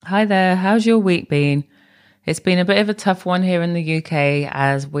Hi there, how's your week been? It's been a bit of a tough one here in the UK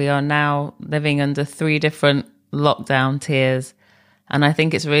as we are now living under 3 different lockdown tiers. And I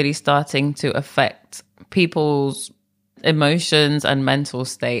think it's really starting to affect people's emotions and mental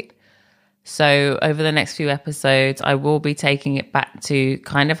state. So over the next few episodes, I will be taking it back to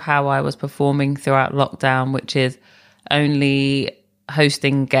kind of how I was performing throughout lockdown, which is only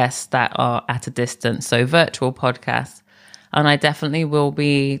hosting guests that are at a distance, so virtual podcasts. And I definitely will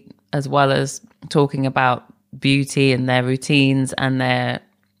be, as well as talking about beauty and their routines and their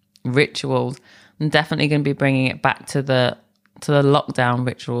rituals, I'm definitely going to be bringing it back to the lockdown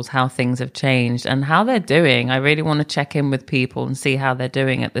rituals, how things have changed and how they're doing. I really want to check in with people and see how they're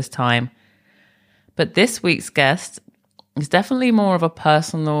doing at this time. But this week's guest is definitely more of a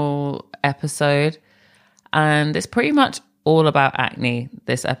personal episode, and it's pretty much all about acne,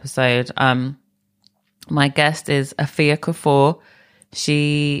 this episode. My guest is Afia Kuffour.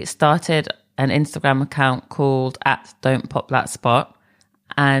 She started an Instagram account called @Don'tPopThatSpot,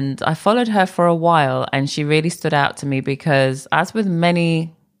 and I followed her for a while, and she really stood out to me because, as with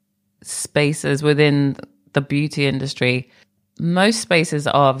many spaces within the beauty industry, most spaces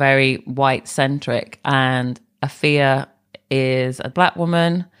are very white-centric, and Afia is a Black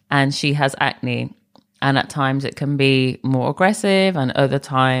woman and she has acne. And at times it can be more aggressive and other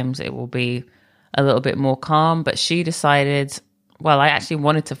times it will be a little bit more calm. But she decided, well, I actually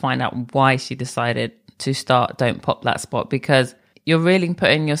wanted to find out why she decided to start Don't Pop That Spot, because you're really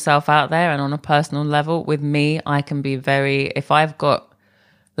putting yourself out there. And on a personal level, with me, I can be if I've got,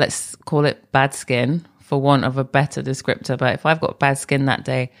 let's call it bad skin, for want of a better descriptor, but if I've got bad skin that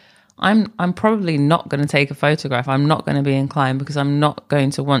day, I'm probably not going to take a photograph. I'm not going to be inclined because I'm not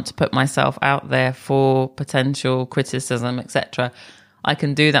going to want to put myself out there for potential criticism, etc. I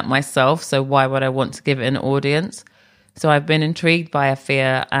can do that myself, so why would I want to give it an audience? So I've been intrigued by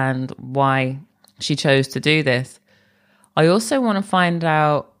Afia and why she chose to do this. I also want to find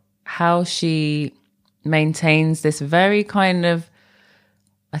out how she maintains this very kind of,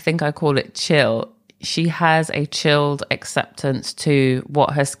 I think I call it chill. She has a chilled acceptance to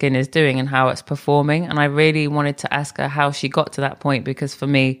what her skin is doing and how it's performing. And I really wanted to ask her how she got to that point, because for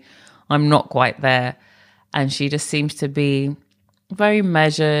me, I'm not quite there. And she just seems to be very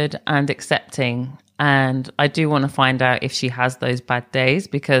measured and accepting. And I do want to find out if she has those bad days,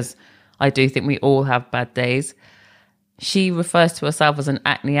 because I do think we all have bad days. She refers to herself as an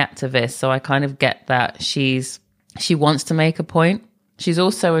acne activist. So I kind of get that she wants to make a point. She's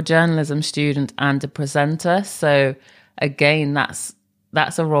also a journalism student and a presenter. So again, that's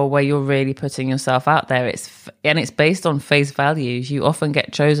a role where you're really putting yourself out there. It's based on face values. You often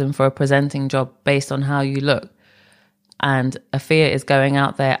get chosen for a presenting job based on how you look. And Afia is going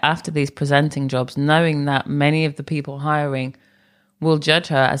out there after these presenting jobs, knowing that many of the people hiring will judge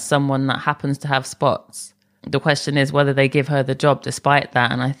her as someone that happens to have spots. The question is whether they give her the job despite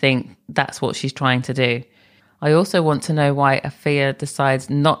that. And I think that's what she's trying to do. I also want to know why Afia decides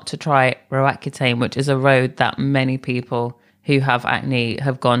not to try Roaccutane, which is a road that many people who have acne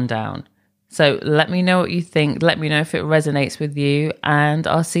have gone down. So let me know what you think. Let me know if it resonates with you, and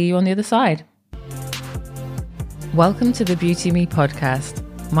I'll see you on the other side. Welcome to the Beauty Me podcast.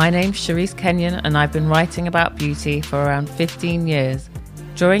 My name's Charisse Kenyon, and I've been writing about beauty for around 15 years.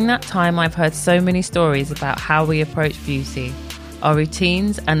 During that time, I've heard so many stories about how we approach beauty, our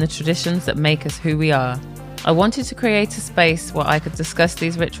routines, and the traditions that make us who we are. I wanted to create a space where I could discuss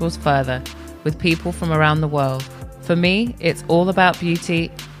these rituals further with people from around the world. For me, it's all about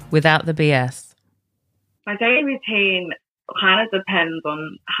beauty without the BS. My daily routine kind of depends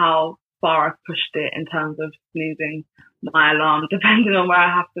on how far I've pushed it in terms of snoozing my alarm, depending on where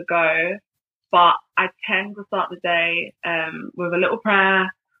I have to go. But I tend to start the day with a little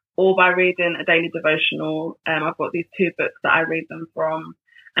prayer or by reading a daily devotional. I've got these 2 books that I read them from,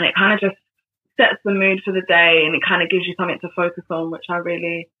 and it kind of just sets the mood for the day, and it kind of gives you something to focus on, which I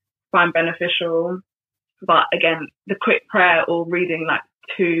really find beneficial. But again, the quick prayer or reading like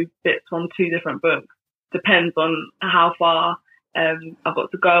 2 bits from 2 different books depends on how far I've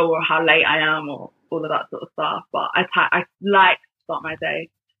got to go or how late I am or all of that sort of stuff. But I like to start my day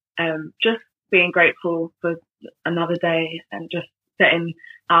just being grateful for another day and just setting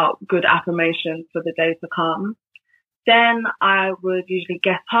out good affirmations for the day to come. Then I would usually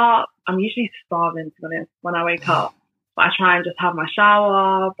get up. I'm usually starving, to be honest, when I wake up. But I try and just have my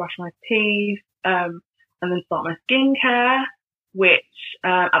shower, brush my teeth, and then start my skincare, which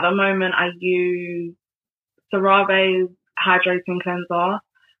at the moment I use CeraVe's Hydrating Cleanser,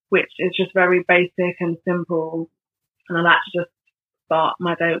 which is just very basic and simple. And I like to just start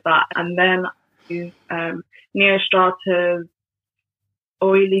my day with that. And then I use Neostrata's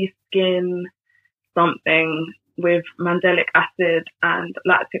oily skin something with mandelic acid and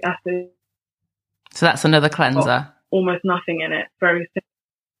lactic acid. So that's another cleanser. Almost nothing in it. Very simple.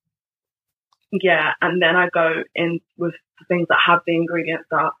 Yeah, and then I go in with things that have the ingredients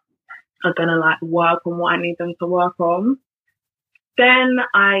that are gonna like work on what I need them to work on. Then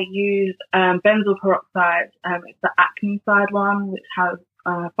I use benzoyl peroxide. It's the acne side one, which has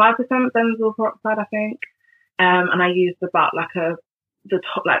 5% benzoyl peroxide, I think. And I used about like the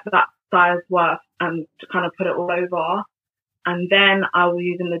top, like that size worth, and to kind of put it all over. And then I will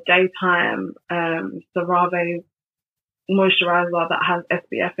use in the daytime CeraVe moisturizer that has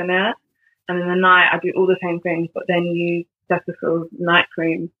SPF in it. And in the night, I do all the same things, but then use Cetaphil's night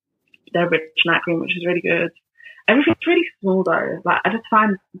cream, their rich night cream, which is really good. Everything's really small though. Like I just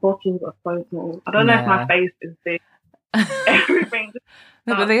find bottles are so small. I don't know if my face is big. Everything.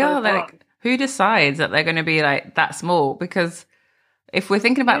 No, but they are like. Who decides that they're going to be like that small? Because if we're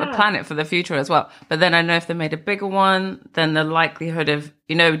thinking about the planet for the future as well, but then I know if they made a bigger one, then the likelihood of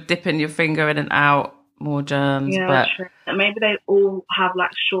dipping your finger in and out, more germs. Yeah, but true. And maybe they all have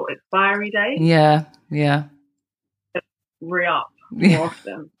like short expiry dates. Yeah. Re-up more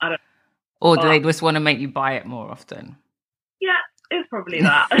often. I don't. Or do they just want to make you buy it more often? Yeah, it's probably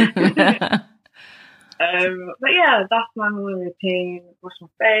that. But yeah, that's my morning routine. Wash my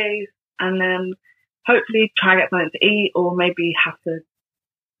face, and then hopefully try to get something to eat, or maybe have to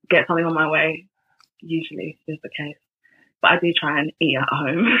get something on my way. Usually is the case, but I do try and eat at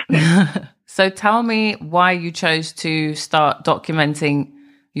home. So tell me why you chose to start documenting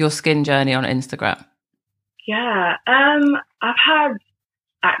your skin journey on Instagram. Yeah, I've had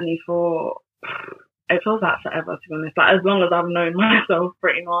acne for, it feels like forever, to be honest, like as long as I've known myself,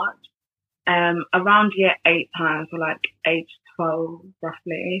 pretty much. Around year 8 time, so like age 12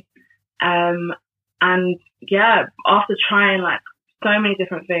 roughly. And yeah, after trying like so many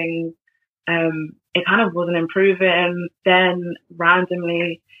different things, it kind of wasn't improving. Then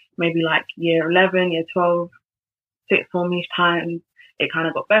randomly, maybe like year 11, year 12, sixth form-ish times, it kind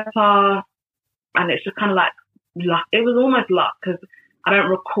of got better. And it's just kind of like luck. It was almost luck, because I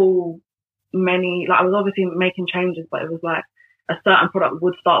don't recall many, like I was obviously making changes, but it was like a certain product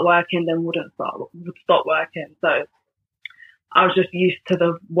would start working, then would stop working. So I was just used to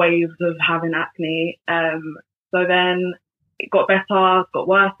the waves of having acne. So then it got better, got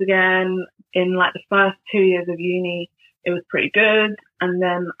worse again. In like the first 2 years of uni, it was pretty good. And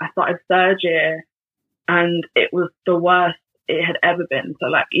then I started third year, and it was the worst it had ever been. So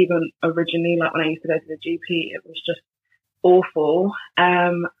like even originally, like when I used to go to the GP, it was just awful.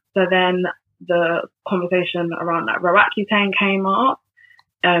 So then the conversation around like Roaccutane came up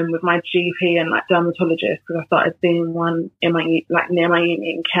with my GP and like dermatologist, because I started seeing one in my near my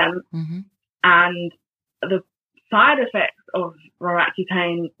uni in Kent. Mm-hmm. And the side effects of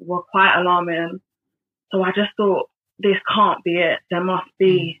Roaccutane were quite alarming. So I just thought, this can't be it. There must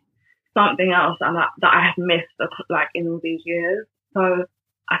be something else and that I have missed like in all these years. So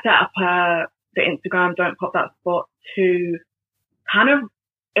I set up the Instagram Don't Pop That Spot to kind of,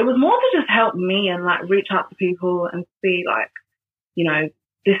 it was more to just help me and like reach out to people and see like,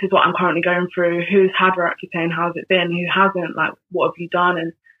 this is what I'm currently going through. Who's had Roaccutane? How's it been? Who hasn't? Like, what have you done?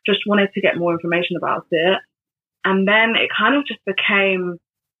 And just wanted to get more information about it. And then it kind of just became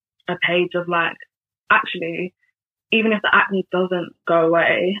a page of like, actually, even if the acne doesn't go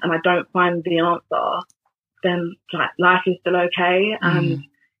away and I don't find the answer, then like life is still okay. And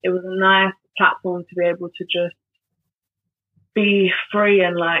it was a nice platform to be able to just be free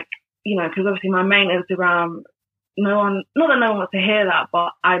and like, because obviously my main Instagram, not that no one wants to hear that,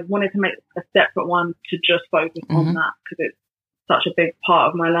 but I wanted to make a separate one to just focus on that, because it's such a big part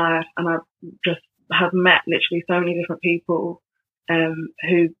of my life. And I just have met literally so many different people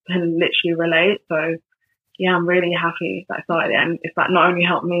who can literally relate. So yeah, I'm really happy that I started it, and it's like not only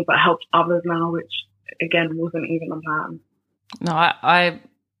helped me but helped others now, which again wasn't even a plan. No, I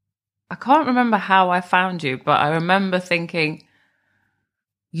can't remember how I found you, but I remember thinking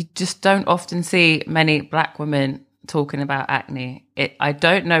you just don't often see many Black women talking about acne. I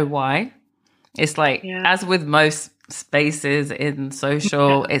don't know why. It's like, as with most spaces in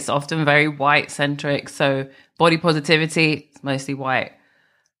social, it's often very white centric. So body positivity, it's mostly white.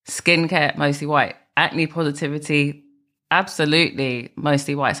 Skincare, mostly white. Acne positivity, absolutely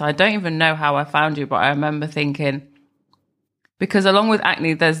mostly white. So I don't even know how I found you, but I remember thinking, because along with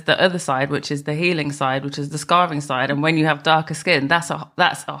acne, there's the other side, which is the healing side, which is the scarring side. And when you have darker skin, that's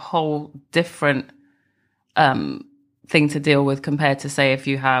a whole different thing to deal with compared to, say, if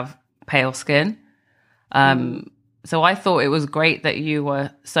you have pale skin. So I thought it was great that you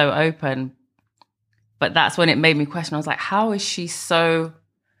were so open. But that's when it made me question. I was like, how is she so,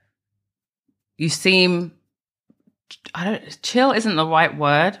 you seem, chill isn't the right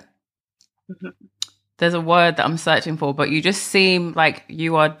word. Mm-hmm. There's a word that I'm searching for, but you just seem like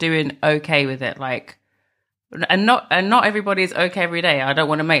you are doing okay with it. Like, and not everybody is okay every day. I don't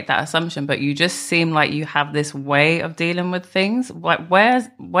want to make that assumption, but you just seem like you have this way of dealing with things. Like, where's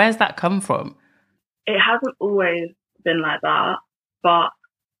that come from? It hasn't always been like that, but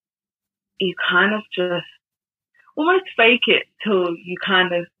you kind of just almost fake it till you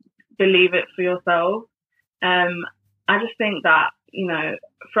kind of believe it for yourself. I just think that, you know,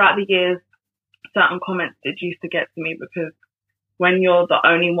 throughout the years, certain comments did used to get to me because when you're the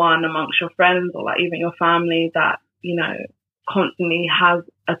only one amongst your friends or like even your family that, you know, constantly has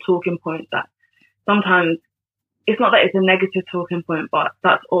a talking point that sometimes it's not that it's a negative talking point, but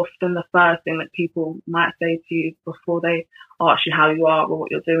that's often the first thing that people might say to you before they ask you how you are or what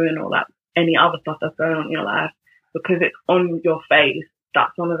you're doing or like any other stuff that's going on in your life, because it's on your face.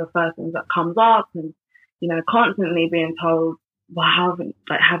 That's one of the first things that comes up. And, you know, constantly being told, well,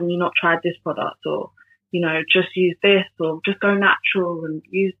 haven't you not tried this product, or, you know, just use this, or just go natural and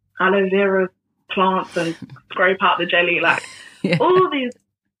use aloe vera plants and scrape out the jelly. Like all these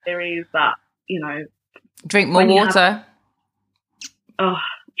theories that, you know, drink more water.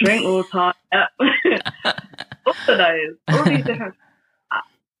 Drink water. All of those, all these different.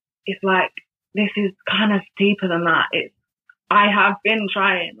 It's like, this is kind of deeper than that. I have been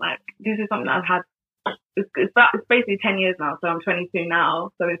trying, like, this is something that I've had, it's basically 10 years now. So I'm 22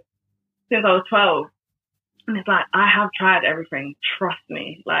 now. So it's since I was 12. And it's like, I have tried everything. Trust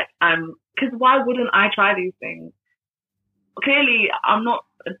me. Like, cause why wouldn't I try these things? Clearly I'm not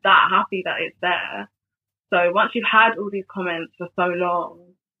that happy that it's there. So once you've had all these comments for so long,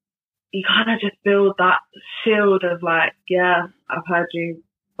 you kind of just build that shield of like, yeah, I've heard you,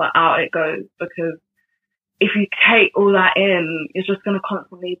 but out it goes. Because if you take all that in, you're just going to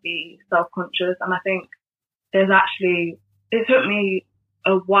constantly be self-conscious. And I think it took me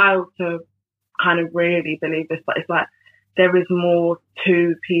a while to kind of really believe this, but it's like there is more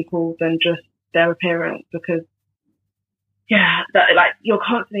to people than just their appearance, because that, like, you're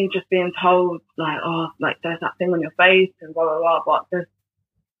constantly just being told like, oh, like there's that thing on your face and blah, blah, blah, but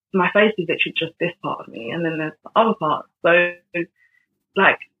my face is literally just this part of me, and then there's the other part. So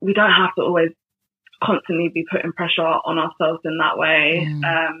like, we don't have to always constantly be putting pressure on ourselves in that way.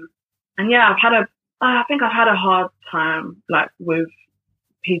 And yeah, I think I've had a hard time like with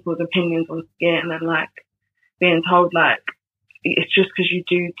people's opinions on skin, and like being told like it's just because you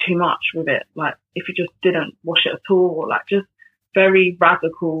do too much with it. Like if you just didn't wash it at all, or like just very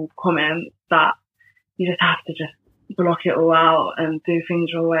radical comments that you just have to just block it all out and do things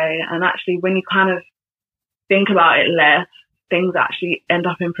your way. And actually, when you kind of think about it less, things actually end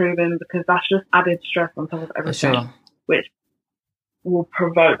up improving, because that's just added stress on top of everything, which will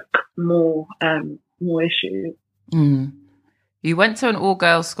provoke more issues. You went to an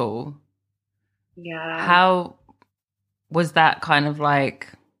all-girls school. Yeah. How was that kind of like,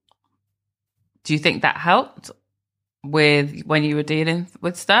 do you think that helped with when you were dealing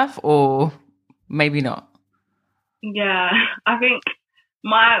with stuff, or maybe not? Yeah, I think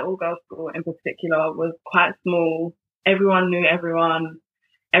my all-girls school in particular was quite small. Everyone knew everyone.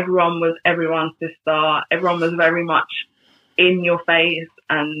 Everyone was everyone's sister. Everyone was very much in your face,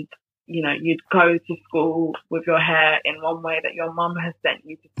 and you know, you'd go to school with your hair in one way that your mum has sent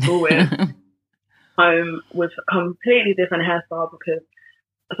you to school with. Home with a completely different hairstyle, because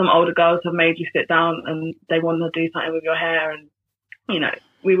some older girls have made you sit down and they want to do something with your hair. And, you know,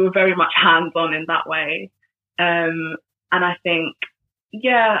 we were very much hands-on in that way. And I think,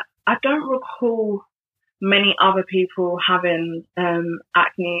 yeah, I don't recall many other people having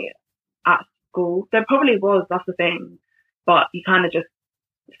acne at school. There probably was, that's the thing. But you kind of just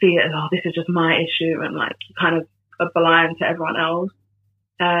see it as, oh, this is just my issue, and like you kind of are blind to everyone else.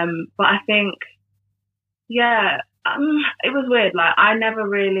 But I think, yeah, it was weird. Like, I never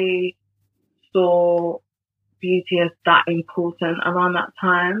really saw beauty as that important around that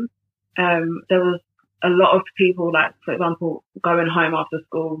time. There was a lot of people, like, for example, going home after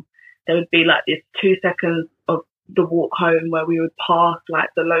school, there would be like this 2 seconds of the walk home where we would pass like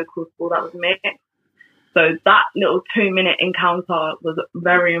the local school that was mixed. So that little 2-minute encounter was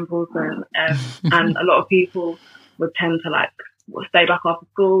very important. And a lot of people would tend to like stay back after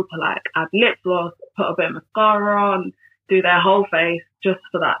school to like add lip gloss, put a bit of mascara on, do their whole face just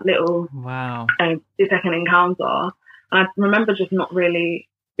for that little 2-second encounter. And I remember just not really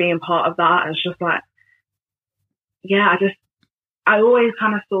being part of that. It's just like, yeah, I always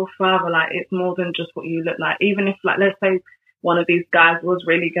kind of saw further, like it's more than just what you look like. Even if, like, let's say one of these guys was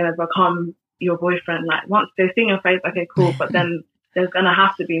really going to become your boyfriend. Like once they've seen your face, okay, cool, but then there's going to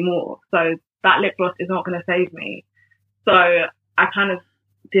have to be more. So that lip gloss is not going to save me. So I kind of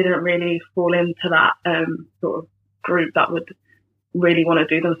didn't really fall into that sort of group that would really want to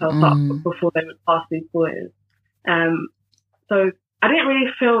do themselves up before they would pass these boys. So I didn't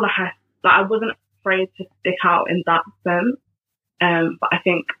really feel like I wasn't afraid to stick out in that sense. But I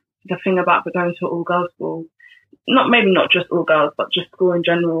think the thing about going to an all-girls school, maybe not just all girls, but just school in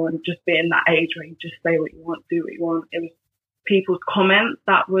general, and just being that age where you just say what you want, do what you want. It was people's comments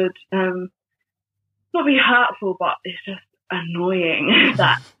that would not be hurtful, but it's just annoying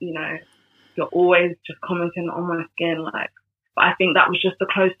that, you know, you're always just commenting on my skin. Like, but I think that was just the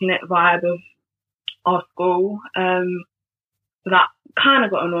close-knit vibe of our school. So that kind of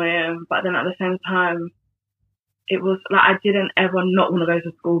got annoying, but then at the same time, it was like I didn't ever not want to go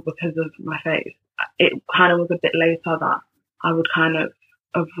to school because of my face. It kind of was a bit later that I would kind of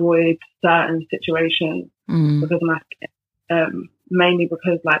avoid certain situations because of my skin. Mainly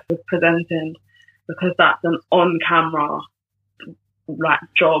because like with presenting, because that's an on-camera like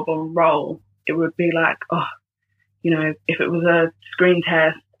job or role, it would be like, oh, you know, if it was a screen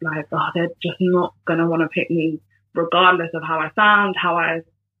test, like, oh, they're just not going to want to pick me regardless of how I sound, how I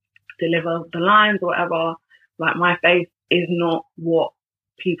deliver the lines or whatever. Like my face is not what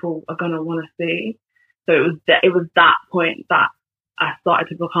people are going to want to see. So it was that point that I started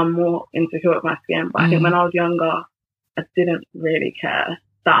to become more insecure with my skin. But I think when I was younger, I didn't really care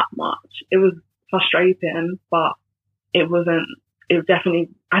that much. It was frustrating, but it definitely,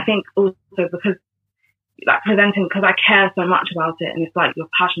 I think also because like presenting, because I care so much about it, and it's like you're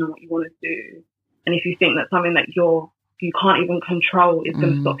passionate what you want to do. And if you think that something that you can't even control is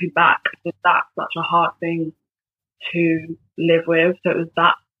going to stop you back, that's such a hard thing to live with. So it was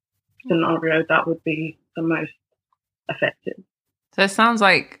that scenario that would be the most effective. So it sounds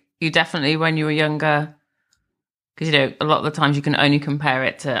like you definitely, when you were younger, because, you know, a lot of the times you can only compare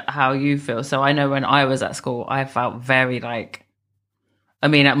it to how you feel. So I know when I was at school, I felt very like, I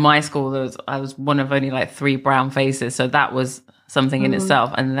mean, at my school, I was one of only like 3 brown faces. So that was something in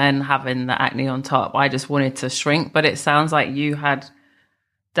itself. And then having the acne on top, I just wanted to shrink. But it sounds like you had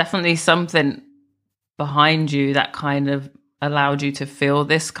definitely something behind you that kind of allowed you to feel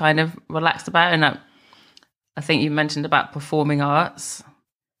this kind of relaxed about it. And I think you mentioned about performing arts.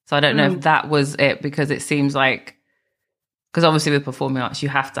 So I don't know if that was it, because it seems like, because obviously with performing arts, you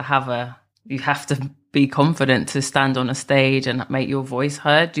have to be confident to stand on a stage and make your voice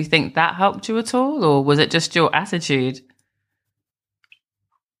heard. Do you think that helped you at all, or was it just your attitude?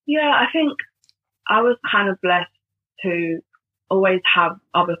 Yeah, I think I was kind of blessed to always have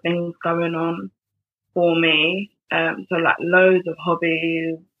other things going on for me. So like loads of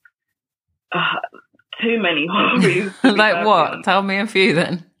hobbies, too many hobbies. Like what? Tell me a few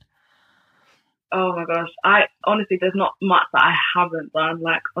then. Oh my gosh. Honestly, there's not much that I haven't done.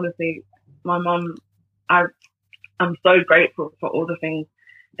 Like, honestly, my mum, I'm so grateful for all the things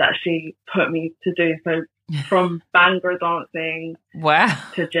that she put me to do. So from Bhangra dancing, wow,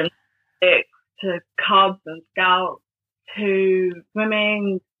 to gymnastics, to Cubs and Scouts, to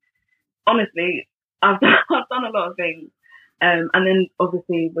swimming. Honestly, I've done a lot of things. And then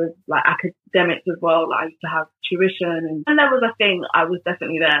obviously with like academics as well, like I used to have tuition and there was a thing, I was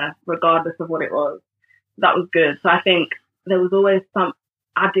definitely there regardless of what it was. That was good. So I think there was always some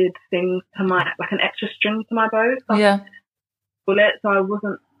added things to my, like an extra string to my bow. So yeah. So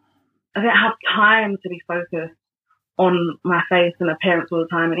I didn't have time to be focused on my face and appearance all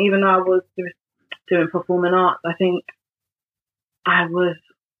the time. And even though I was doing performing arts, I think I was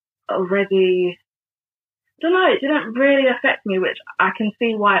already, I don't know, it didn't really affect me, which I can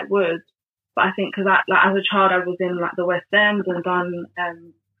see why it would. But I think because like as a child, I was in like the West End and done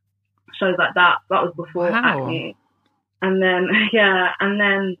shows like that. That was before acne. And then,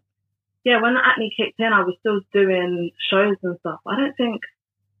 when the acne kicked in, I was still doing shows and stuff. I don't think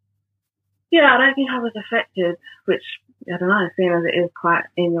I was affected, which, I don't know, seeing as it is quite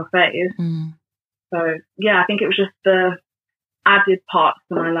in your face. So, I think it was just the added parts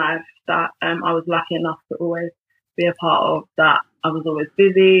to my life that I was lucky enough to always be a part of, that I was always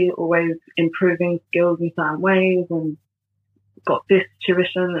busy, always improving skills in certain ways, and got this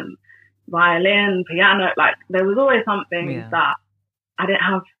tuition and violin, piano. Like, there was always something that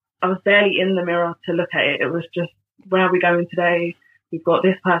I was barely in the mirror to look at it. It was just, where are we going today? We've got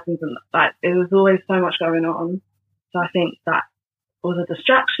this person's, and like, it was always so much going on. So I think that was a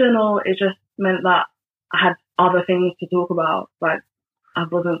distraction, or it just meant that I had other things to talk about. Like, I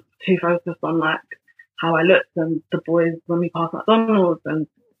wasn't too focused on like how I looked and the boys when we passed McDonald's, and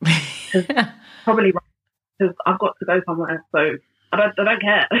probably because I've got to go somewhere. So I don't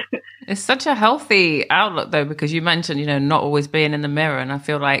care. It's such a healthy outlook, though, because you mentioned, not always being in the mirror. And I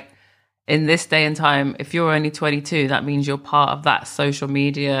feel like in this day and time, if you're only 22, that means you're part of that social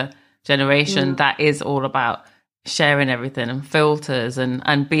media generation that is all about sharing everything and filters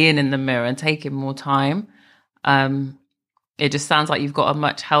and being in the mirror and taking more time. It just sounds like you've got a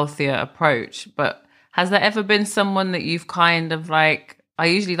much healthier approach. But has there ever been someone that you've kind of like, I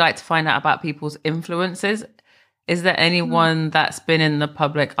usually like to find out about people's influences. Is there anyone that's been in the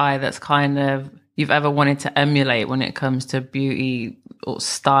public eye that's kind of you've ever wanted to emulate when it comes to beauty or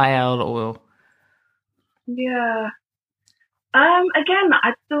style or? Yeah. Again,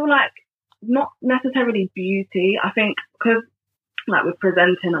 I feel like not necessarily beauty. I think because like with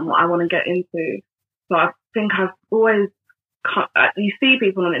presenting and what I want to get into, so I think I've always you see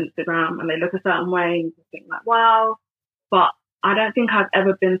people on Instagram and they look a certain way and you just think like, wow. But I don't think I've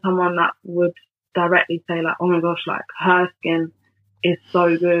ever been someone that would directly say like, oh my gosh, like her skin is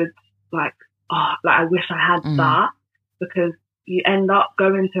so good. Like, oh, like I wish I had that, because you end up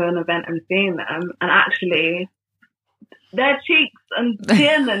going to an event and seeing them and actually their cheeks and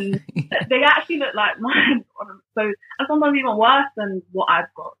skin and they actually look like mine. So, and sometimes even worse than what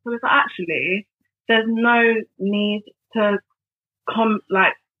I've got. So it's like, actually, there's no need to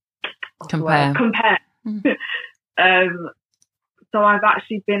compare. So I've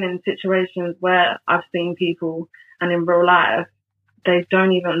actually been in situations where I've seen people and in real life, they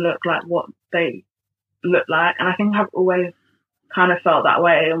don't even look like what they look like. And I think I've always kind of felt that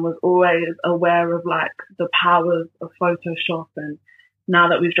way and was always aware of like the powers of Photoshop. And now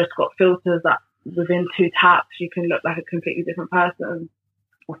that we've just got filters that within 2 taps, you can look like a completely different person,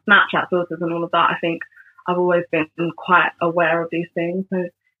 or Snapchat filters and all of that. I think I've always been quite aware of these things. So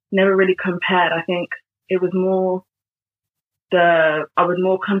never really compared. I think it was more I would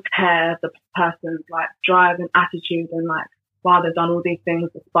more compare the person's like drive and attitude and like, wow, they've done all these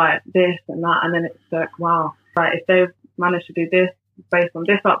things despite this and that. And then it's like, wow, like if they've managed to do this based on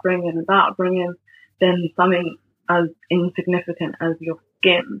this upbringing and that upbringing, then something as insignificant as your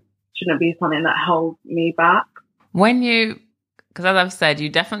skin shouldn't be something that holds me back. Because as I've said, you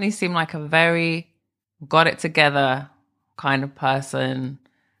definitely seem like a very got it together kind of person.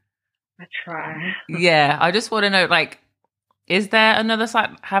 I try. Yeah. I just want to know, like, is there another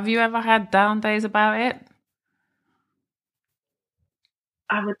side? Have you ever had down days about it?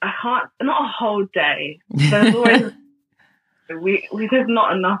 I can't, not a whole day. There's always, there's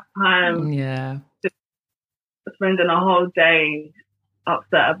not enough time. Yeah. Spending a whole day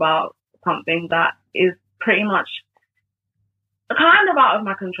upset about something that is pretty much kind of out of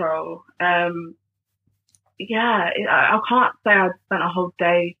my control. I can't say I spent a whole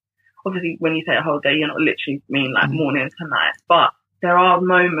day. Obviously, when you say a whole day, you're not literally mean like morning to night, but there are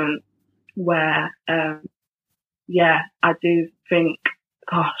moments where, I do think,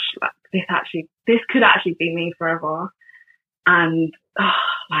 gosh, like this could actually be me forever. And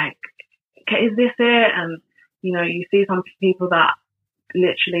like, okay, is this it? And, you see some people that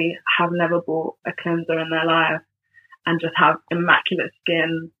literally have never bought a cleanser in their life and just have immaculate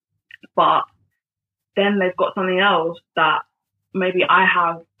skin, but then they've got something else that maybe I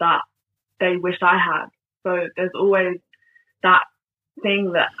have that they wish I had. So there's always that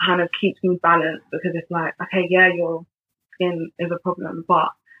thing that kind of keeps me balanced, because it's like, okay, yeah, your skin is a problem,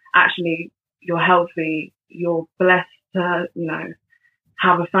 but actually you're healthy, you're blessed to,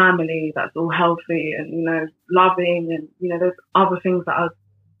 have a family that's all healthy and, loving, and, there's other things that are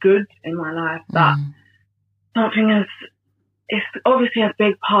good in my life that something is, it's obviously a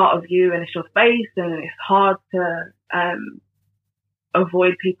big part of you and it's your face and it's hard to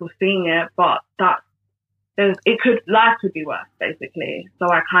avoid people seeing it, but life could be worse, basically.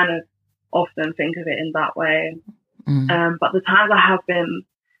 So I kind of often think of it in that way. But the times I have been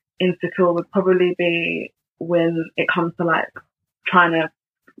insecure would probably be when it comes to like trying to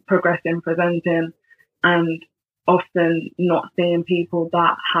progress in presenting, and often not seeing people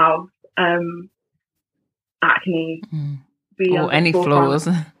that have acne or any flaws.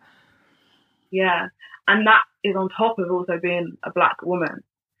 Yeah. And that is on top of also being a Black woman.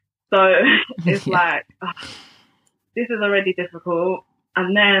 So it's like, this is already difficult.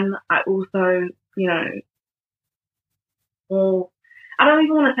 And then I also, I don't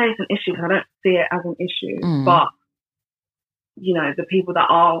even want to say it's an issue because I don't see it as an issue, but, the people that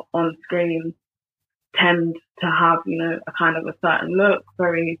are on screen tend to have, a kind of a certain look,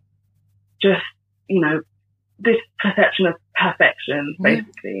 very just, this perception of perfection,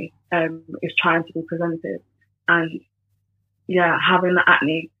 basically, is trying to be presented. And having the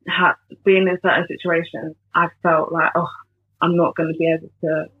acne, being in certain situations, I felt like, I'm not going to be able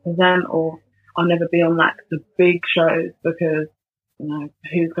to present, or I'll never be on like the big shows because you know,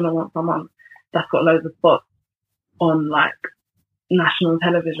 who's going to want someone that's got loads of spots on like national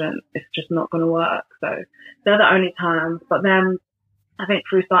television? It's just not going to work. So they're the only times. But then I think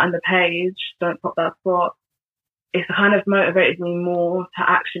through starting the page, Don't Pop That Spot, it's kind of motivated me more to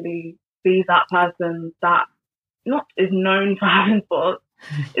actually be that person that not is known for having spots,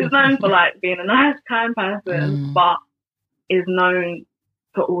 is known for like being a nice, kind person, but is known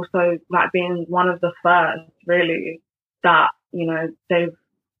for also like being one of the first really that, you know, they've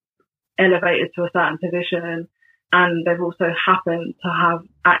elevated to a certain position, and they've also happened to have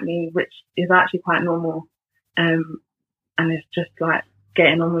acne, which is actually quite normal. And it's just like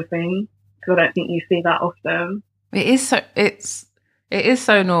getting on with things, because I don't think you see that often. It is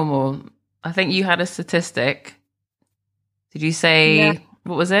so normal. I think you had a statistic. Did you say,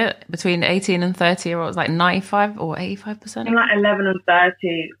 what was it? Between 18 and 30, or it was like 95 or 85%? In like 11 and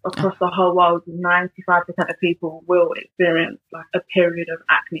 30 across the whole world, 95% of people will experience like a period of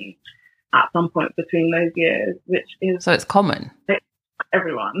acne at some point between those years, which is... So it's common.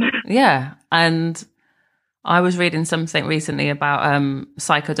 Everyone. Yeah. And I was reading something recently about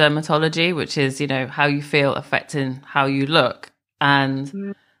psychodermatology, which is, you know, how you feel affecting how you look.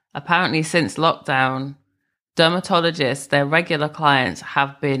 And apparently since lockdown, dermatologists, their regular clients,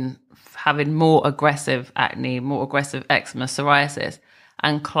 have been having more aggressive acne, more aggressive eczema, psoriasis.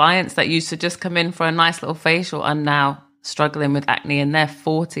 And clients that used to just come in for a nice little facial are now struggling with acne, and they're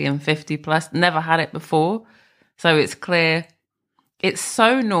 40 and 50 plus, never had it before. So it's clear it's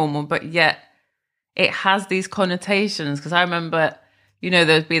so normal, but yet it has these connotations. Because I remember, you know,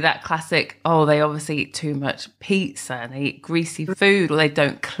 there'd be that classic, oh, they obviously eat too much pizza and they eat greasy food, or they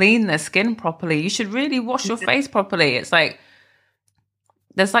don't clean their skin properly. You should really wash your face properly. It's like,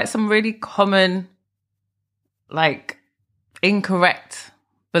 there's like some really common, like, incorrect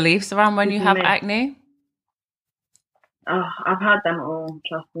beliefs around when you have acne. Oh, I've had them all,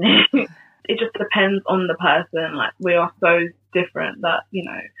 trust me. It just depends on the person. Like, we are so different that, you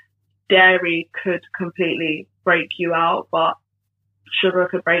know, dairy could completely break you out, but sugar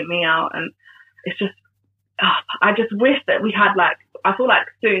could break me out. And it's just, I just wish that we had like, I feel like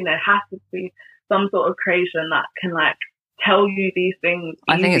soon there has to be some sort of creation that can like tell you these things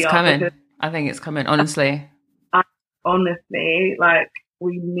easier. I think it's coming, honestly. Honestly, like,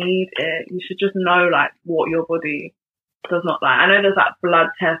 we need it. You should just know like what your body does not like. I know there's like blood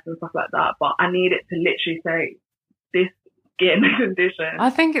tests and stuff like that, but I need it to literally say this skin condition. I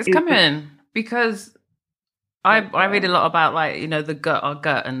think it's coming because I read a lot about, like, you know, our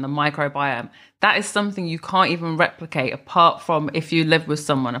gut and the microbiome. That is something you can't even replicate apart from if you live with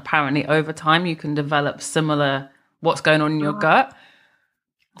someone. Apparently over time you can develop similar what's going on in your gut.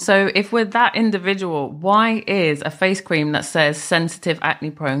 So if we're that individual, why is a face cream that says sensitive acne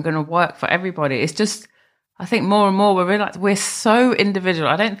prone going to work for everybody? It's just, I think more and more we're so individual.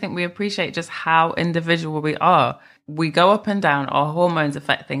 I don't think we appreciate just how individual we are. We go up and down. Our hormones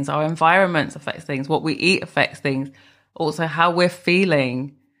affect things. Our environments affect things. What we eat affects things. Also how we're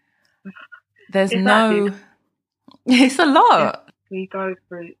feeling. There's it's a lot. We go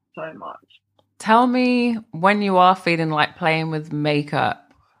through so much. Tell me, when you are feeling like playing with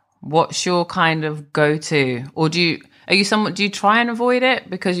makeup, what's your kind of go-to? Or do you try and avoid it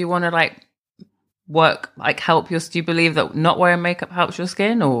because you want to like work, like help do you believe that not wearing makeup helps your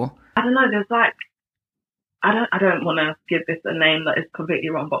skin? Or I don't know, there's like, I don't want to give this a name that is completely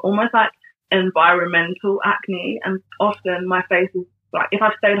wrong, but almost like environmental acne. And often my face is like, if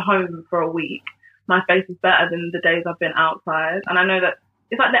I've stayed home for a week, my face is better than the days I've been outside. And I know that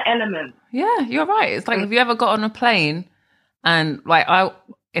it's like the elements. Yeah, you're right. It's like, have you ever got on a plane and like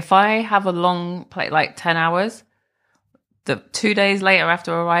if I have a long plane, like 10 hours, the 2 days later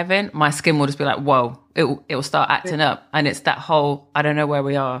after arriving, my skin will just be like, whoa, it will start acting up. And it's that whole, I don't know where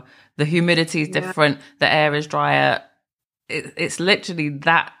we are. The humidity is different. The air is drier. It's literally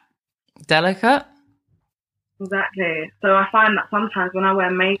that delicate. Exactly. So I find that sometimes when I wear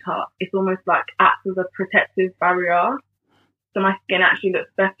makeup, it's almost like acts as a protective barrier. So my skin actually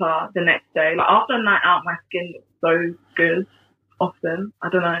looks better the next day. Like after a night out, my skin looks so good often. I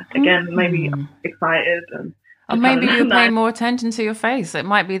don't know. Again, maybe I'm excited and... Or maybe you're paying more attention to your face. It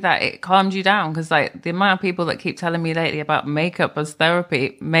might be that it calmed you down, because like the amount of people that keep telling me lately about makeup as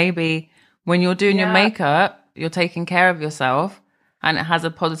therapy, maybe when you're doing your makeup, you're taking care of yourself and it has a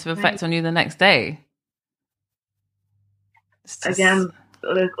positive effect on you the next day. Again,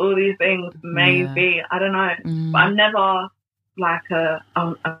 there's all these things, maybe, I don't know. But I'm never like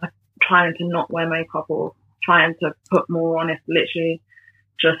I'm trying to not wear makeup or trying to put more on. It's literally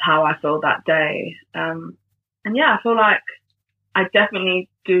just how I feel that day. And yeah, I feel like I definitely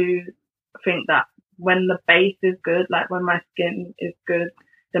do think that when the base is good, like when my skin is good,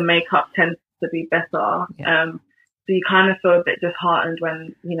 the makeup tends to be better. Yeah. So you kind of feel a bit disheartened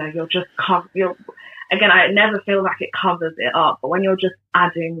when, you know, again, I never feel like it covers it up, but when you're just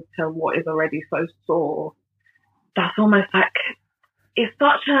adding to what is already so sore, that's almost like, it's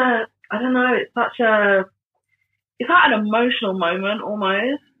such a, I don't know, it's like an emotional moment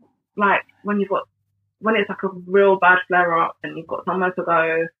almost, like when it's like a real bad flare up and you've got somewhere to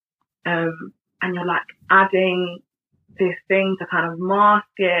go, and you're like adding this thing to kind of mask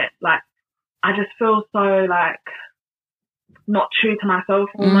it, like, I just feel so like not true to myself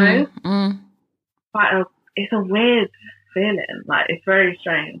almost. It's a weird feeling. Like, it's very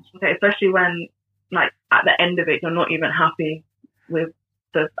strange. Okay, especially when, like, at the end of it, you're not even happy with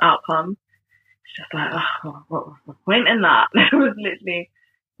the outcome. It's just like, oh, what was the point in that? There was literally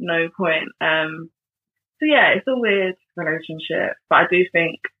no point. So yeah, it's a weird relationship, but I do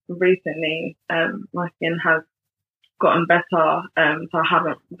think recently, my skin has gotten better. So I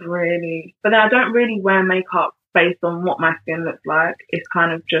haven't really, but then I don't really wear makeup based on what my skin looks like. It's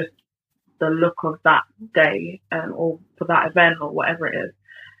kind of just the look of that day, or for that event or whatever it is.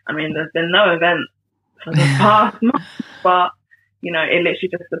 I mean, there's been no event for the past month, but you know, it literally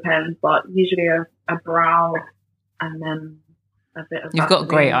just depends. But usually a brow and then a bit of. You've got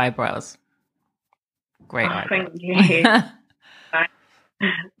great eyebrows. Great eyebrows. Thank you.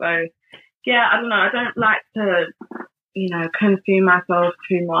 So yeah, I don't know. I don't like to, you know, consume myself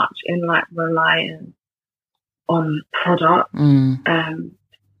too much in like relying on products.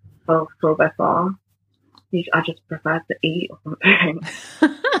 For better. I just prefer to eat or something.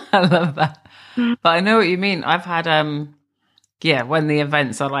 I love that. But I know what you mean. I've had when the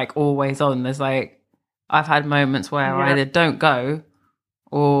events are like always on, there's like, I've had moments where I either don't go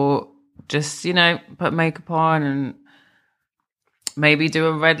or just, you know, put makeup on and maybe do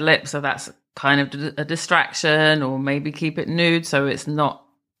a red lip, so that's kind of a distraction, or maybe keep it nude so it's not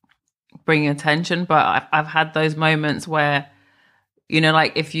bringing attention. But I've had those moments where, you know,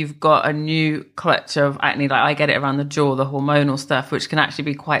 like if you've got a new clutch of acne, like I get it around the jaw, the hormonal stuff, which can actually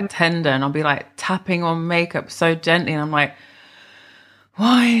be quite tender, and I'll be like tapping on makeup so gently, and I'm like,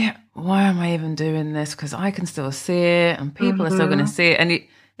 why am I even doing this? Because I can still see it and people are still going to see it. And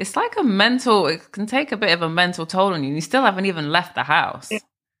it's like it can take a bit of a mental toll on you. You still haven't even left the house.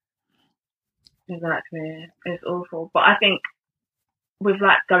 Exactly. It's awful. But I think with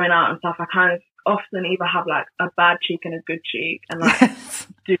like going out and stuff, I kind of often either have like a bad cheek and a good cheek, and like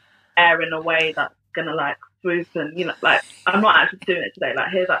do hair in a way that's gonna like swoop, and you know, like I'm not actually doing it today,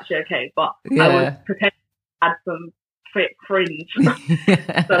 like hair's actually okay, but I would pretend to add some fringe. So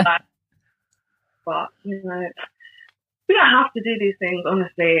like, but you know, we don't have to do these things,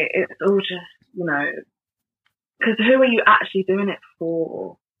 honestly. It's all just, you know, because who are you actually doing it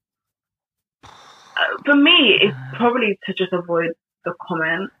for? For me, it's probably to just avoid the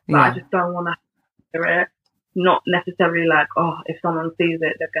comment. I just don't want to hear it. Not necessarily like, oh, if someone sees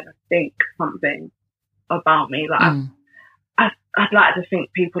it, they're going to think something about me. Like, I'd like to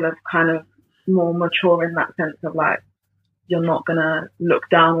think people are kind of more mature in that sense of like, you're not going to look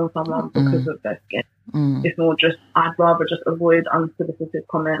down on someone because of their skin. It's more just, I'd rather just avoid unsolicited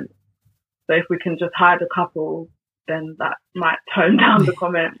comments. So if we can just hide a couple, then that might tone down the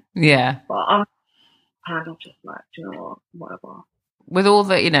comment. Yeah. But I'm kind of just like, do you know what, whatever. With all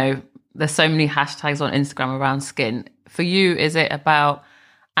the, you know, there's so many hashtags on Instagram around skin. For you, is it about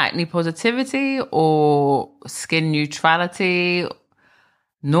acne positivity or skin neutrality,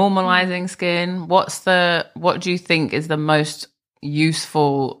 normalizing skin? What do you think is the most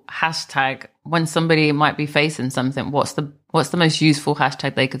useful hashtag when somebody might be facing something? What's the most useful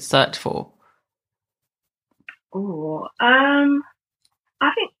hashtag they could search for? Oh,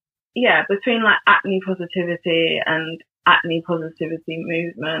 I think, between like acne positivity and acne positivity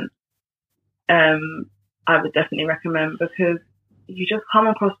movement, I would definitely recommend, because you just come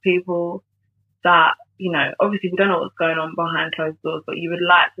across people that, you know, obviously we don't know what's going on behind closed doors, but you would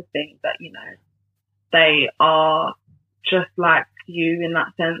like to think that, you know, they are just like you in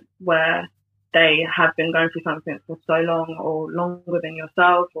that sense, where they have been going through something for so long, or longer than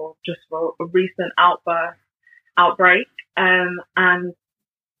yourself, or just for a recent outbreak. And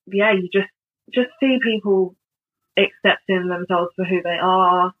yeah, you just see people accepting themselves for who they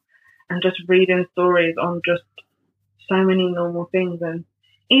are, and just reading stories on just so many normal things. And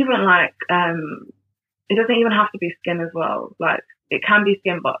even like, it doesn't even have to be skin as well. Like, it can be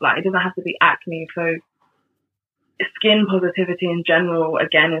skin, but like, it doesn't have to be acne. So skin positivity in general,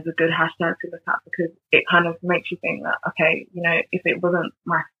 again, is a good hashtag to look at, because it kind of makes you think that, okay, you know, if it wasn't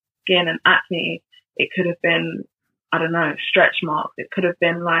my skin and acne, it could have been, I don't know, stretch marks. It could have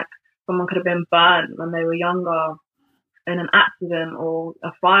been like someone could have been burnt when they were younger in an accident or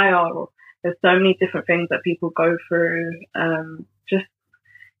a fire, or there's so many different things that people go through.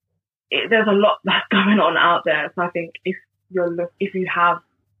 There's a lot that's going on out there. So I think if you have,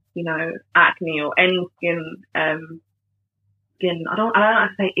 you know, acne or any skin, I don't know how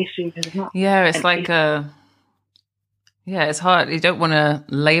to say issue, because it's not. Yeah, it's like it's hard. You don't want to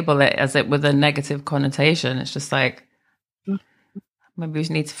label it as it with a negative connotation. It's just like, maybe you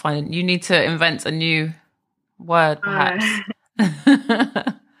need to invent a new word, perhaps.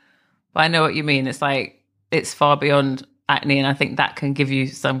 But I know what you mean. It's like, it's far beyond acne, and I think that can give you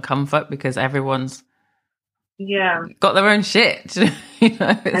some comfort because everyone's got their own shit. You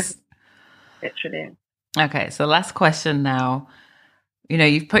know, it's literally. Okay, so last question now. You know,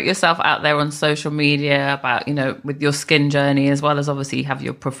 you've put yourself out there on social media about, you know, with your skin journey, as well as obviously you have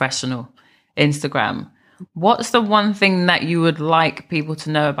your professional Instagram. What's the one thing that you would like people to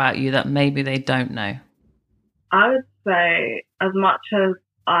know about you that maybe they don't know? I would say, as much as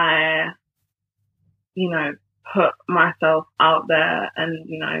I, you know, put myself out there and,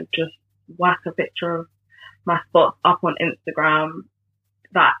 you know, just whack a picture of my spots up on Instagram,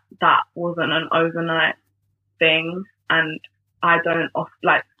 that wasn't an overnight thing. And I don't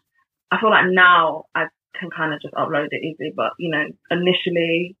I feel like now I can kind of just upload it easily, but, you know,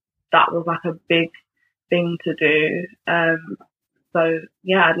 initially that was like a big thing to do. So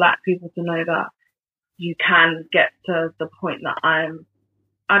yeah, I'd like people to know that you can get to the point that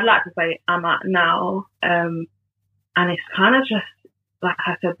I'd like to say I'm at now. And it's kind of just, like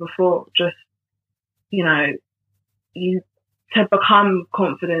I said before, just, you know, to become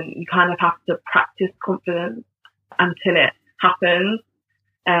confident, you kind of have to practice confidence until it happens.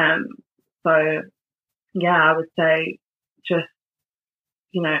 So yeah, I would say just,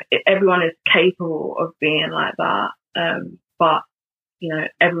 you know, everyone is capable of being like that. But, you know,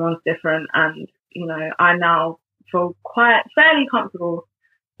 everyone's different, and, you know, I now feel fairly comfortable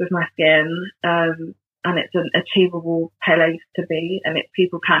with my skin. And it's an achievable place to be, and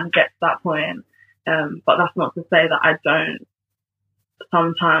people can get to that point. But that's not to say that I don't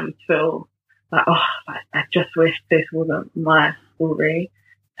sometimes feel like, I just wish this wasn't my story.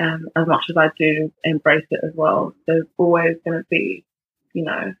 As much as I do embrace it as well, there's always going to be, you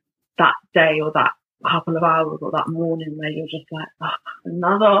know, that day or that couple of hours or that morning where you're just like,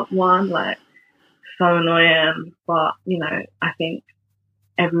 another one, like, so annoying. But, you know, I think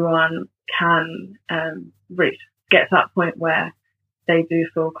everyone can get to that point where they do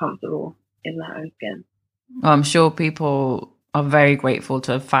feel comfortable in their own skin. Well, I'm sure people are very grateful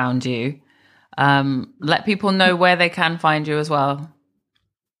to have found you. Let people know where they can find you as well.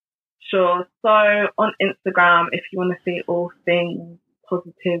 Sure. So on Instagram, if you want to see all things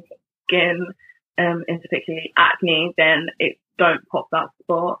positive skin, in particularly acne, then it's Don't Pop That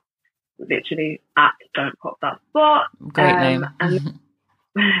Spot. Literally at Don't Pop That Spot. Great name. And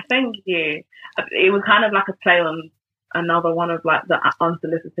thank you. It was kind of like a play on another one of like the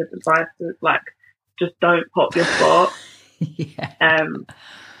unsolicited advice, like just don't pop your spot. Yeah.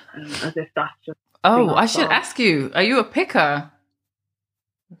 As if that's just. Oh, I should ask you, are you a picker?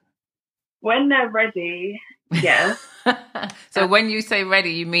 When they're ready, yes. So when you say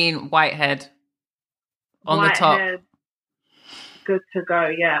ready, you mean whitehead on the top? Good to go,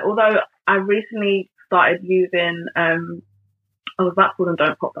 yeah. Although I recently started using, I was about to call them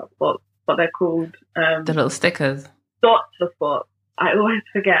Don't Pop That Spot, but they're called... the little stickers. Dots for Spot. I always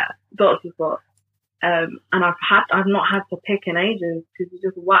forget. Dots for Spot. And I've not had to pick in ages, because you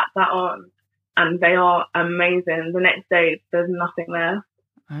just whack that on and they are amazing. The next day, there's nothing there.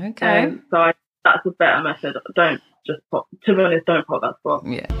 Okay. That's a better method. Don't just pop. To be honest, don't pop that spot.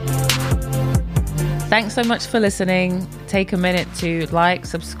 Yeah. Thanks so much for listening. Take a minute to like,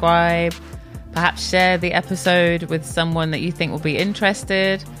 subscribe, perhaps share the episode with someone that you think will be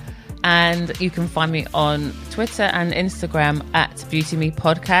interested. And you can find me on Twitter and Instagram at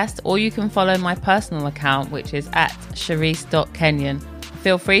BeautyMePodcast, or you can follow my personal account, which is at Charisse.Kenyon.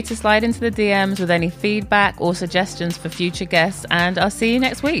 Feel free to slide into the DMs with any feedback or suggestions for future guests, and I'll see you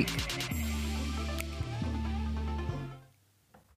next week.